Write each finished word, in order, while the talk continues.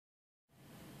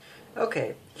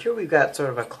Okay, here we've got sort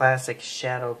of a classic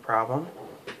shadow problem,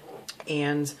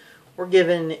 and we're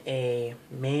given a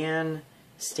man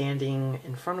standing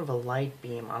in front of a light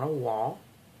beam on a wall,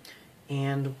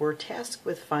 and we're tasked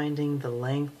with finding the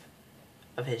length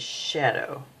of his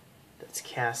shadow that's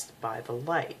cast by the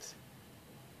light.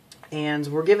 And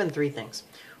we're given three things.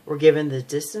 We're given the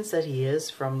distance that he is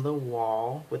from the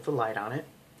wall with the light on it.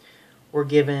 We're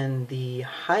given the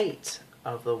height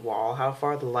of the wall, how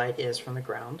far the light is from the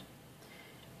ground.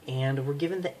 And we're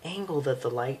given the angle that the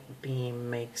light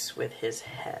beam makes with his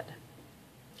head.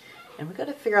 And we've got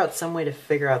to figure out some way to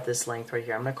figure out this length right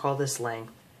here. I'm going to call this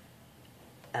length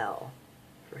L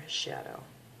for his shadow.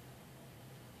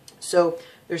 So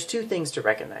there's two things to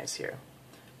recognize here.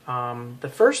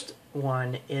 The first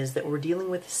one is that we're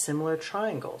dealing with similar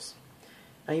triangles.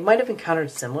 Now you might have encountered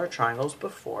similar triangles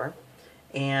before,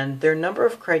 and there are a number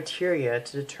of criteria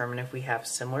to determine if we have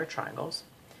similar triangles.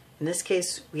 In this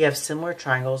case, we have similar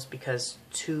triangles because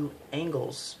two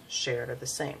angles shared are the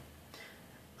same.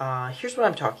 Here's what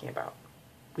I'm talking about.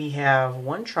 We have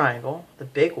one triangle, the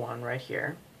big one right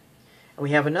here, and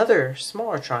we have another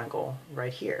smaller triangle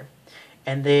right here.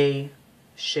 And they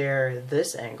share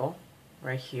this angle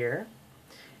right here,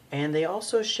 and they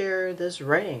also share this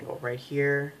right angle right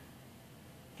here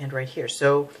and right here.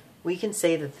 So we can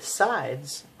say that the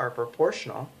sides are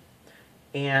proportional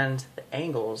and the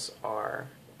angles are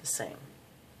the same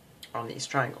on these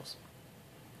triangles.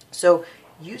 So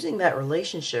using that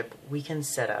relationship, we can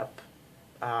set up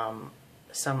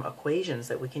some equations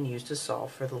that we can use to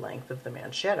solve for the length of the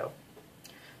man's shadow.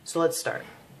 So let's start.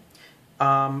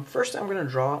 First, I'm going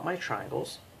to draw out my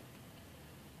triangles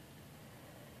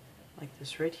like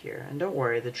this right here. And don't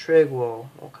worry, the trig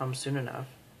will come soon enough.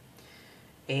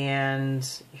 And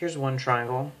here's one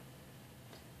triangle.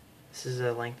 This is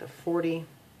a length of 40.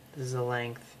 This is a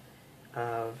length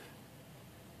of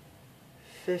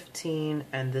 15,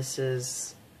 and this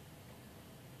is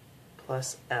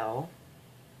plus L.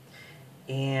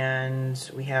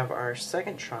 And we have our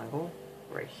second triangle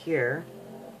right here.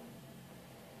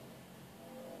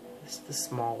 This is the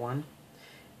small one.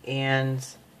 And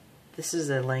this is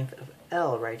a length of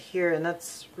L right here, and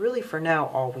that's really for now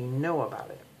all we know about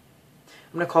it.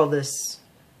 I'm going to call this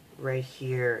right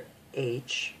here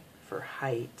H for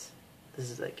height. This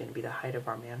is going to be the height of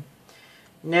our man.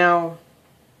 Now,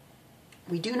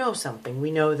 we do know something.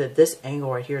 We know that this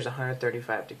angle right here is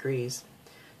 135 degrees.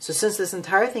 So since this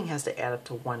entire thing has to add up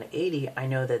to 180, I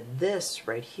know that this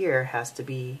right here has to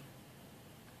be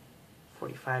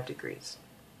 45 degrees.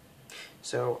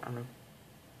 So I'm going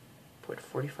to put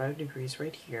 45 degrees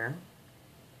right here.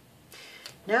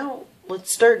 Now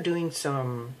let's start doing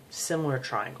some similar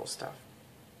triangle stuff.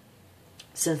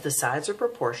 Since the sides are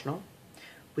proportional,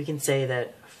 we can say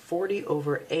that 40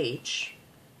 over H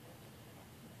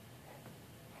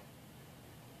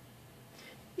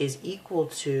is equal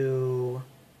to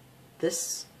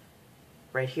this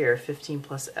right here, 15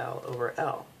 plus L over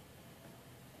L.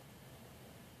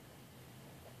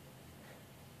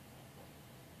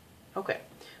 Okay,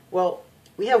 well,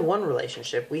 we have one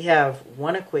relationship. We have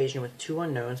one equation with two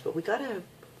unknowns, but we got to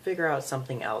figure out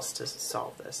something else to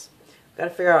solve this. We've got to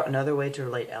figure out another way to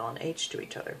relate L and H to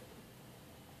each other.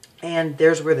 And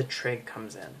there's where the trig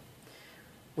comes in.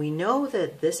 We know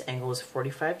that this angle is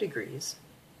 45 degrees,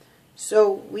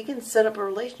 so we can set up a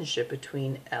relationship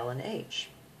between L and H.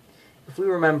 If we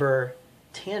remember,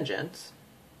 tangent,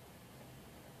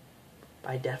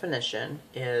 by definition,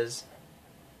 is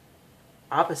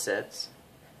opposites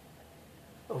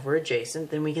over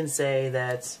adjacent, then we can say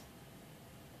that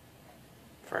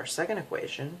for our second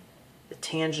equation, the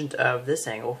tangent of this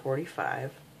angle,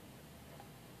 45,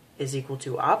 is equal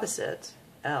to opposite,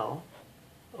 L,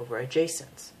 over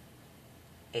adjacent,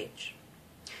 H.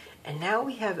 And now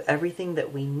we have everything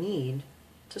that we need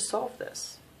to solve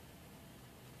this.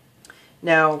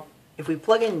 Now, if we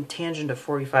plug in tangent of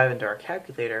 45 into our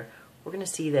calculator, we're going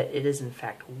to see that it is in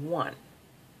fact 1.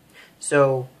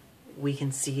 So we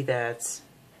can see that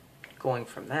going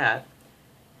from that,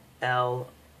 L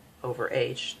over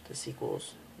H, this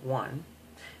equals 1.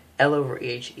 L over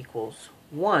H equals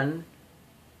 1.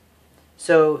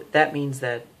 So that means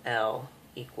that L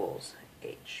equals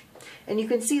H. And you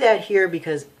can see that here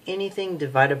because anything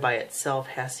divided by itself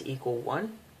has to equal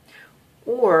 1.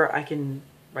 Or I can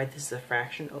write this as a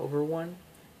fraction over 1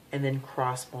 and then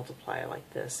cross multiply like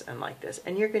this.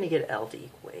 And you're going to get L to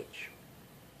equal H.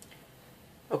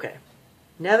 Okay,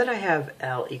 now that I have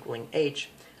L equaling H,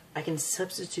 I can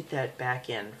substitute that back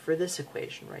in for this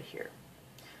equation right here.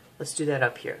 Let's do that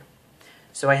up here.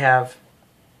 So I have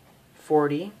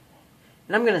 40,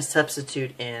 and I'm going to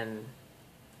substitute in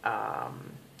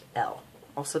L.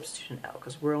 I'll I'll substitute an L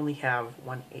because we only have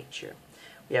one H here.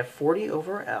 We have 40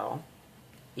 over L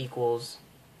equals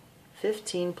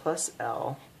 15 plus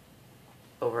L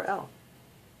over L.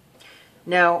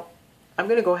 Now, I'm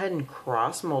going to go ahead and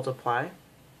cross multiply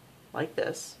like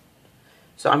this.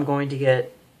 So I'm going to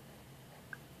get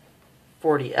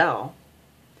 40L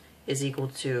is equal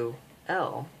to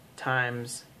L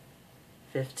times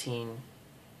 15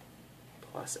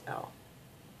 plus L.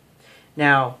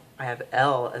 Now, I have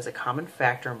L as a common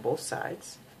factor on both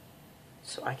sides,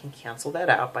 so I can cancel that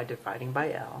out by dividing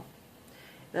by L.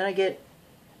 Then I get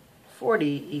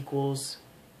 40 equals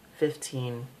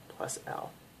 15 plus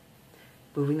L.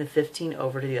 Moving the 15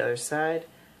 over to the other side,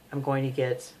 I'm going to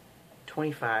get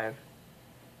 25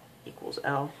 equals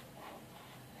L.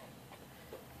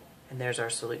 And there's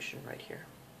our solution right here.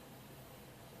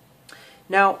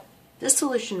 Now, this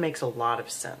solution makes a lot of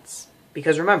sense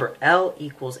because remember, L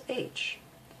equals H.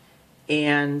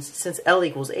 And since L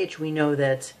equals H, we know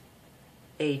that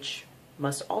H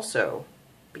must also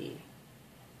be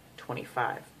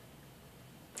 25.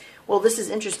 Well, this is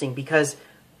interesting because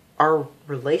our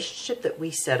relationship that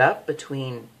we set up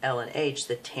between L and H,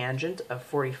 the tangent of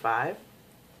 45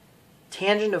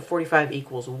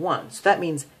 equals 1. So that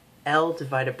means L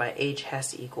divided by H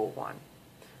has to equal 1.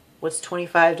 What's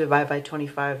 25 divided by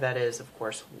 25? That is, of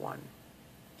course, 1.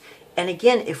 And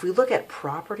again, if we look at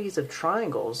properties of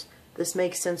triangles, this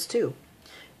makes sense too.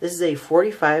 This is a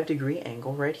 45-degree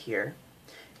angle right here.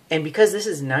 And because this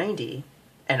is 90,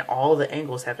 and all the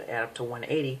angles have to add up to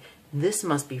 180, this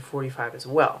must be 45 as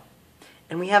well.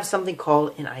 And we have something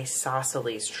called an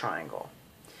isosceles triangle.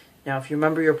 Now, if you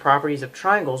remember your properties of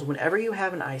triangles, whenever you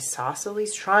have an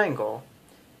isosceles triangle,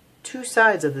 two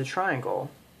sides of the triangle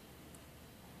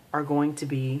are going to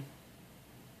be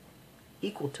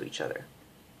equal to each other.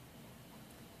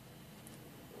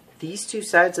 These two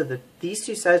sides of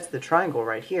the triangle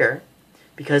right here,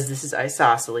 because this is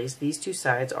isosceles, these two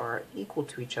sides are equal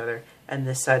to each other, and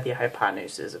this side, the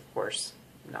hypotenuse, is of course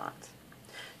not.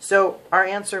 So our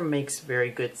answer makes very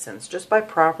good sense just by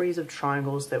properties of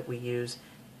triangles that we use,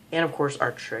 and of course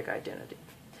our trig identity.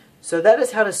 So that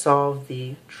is how to solve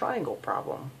the triangle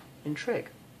problem in trig.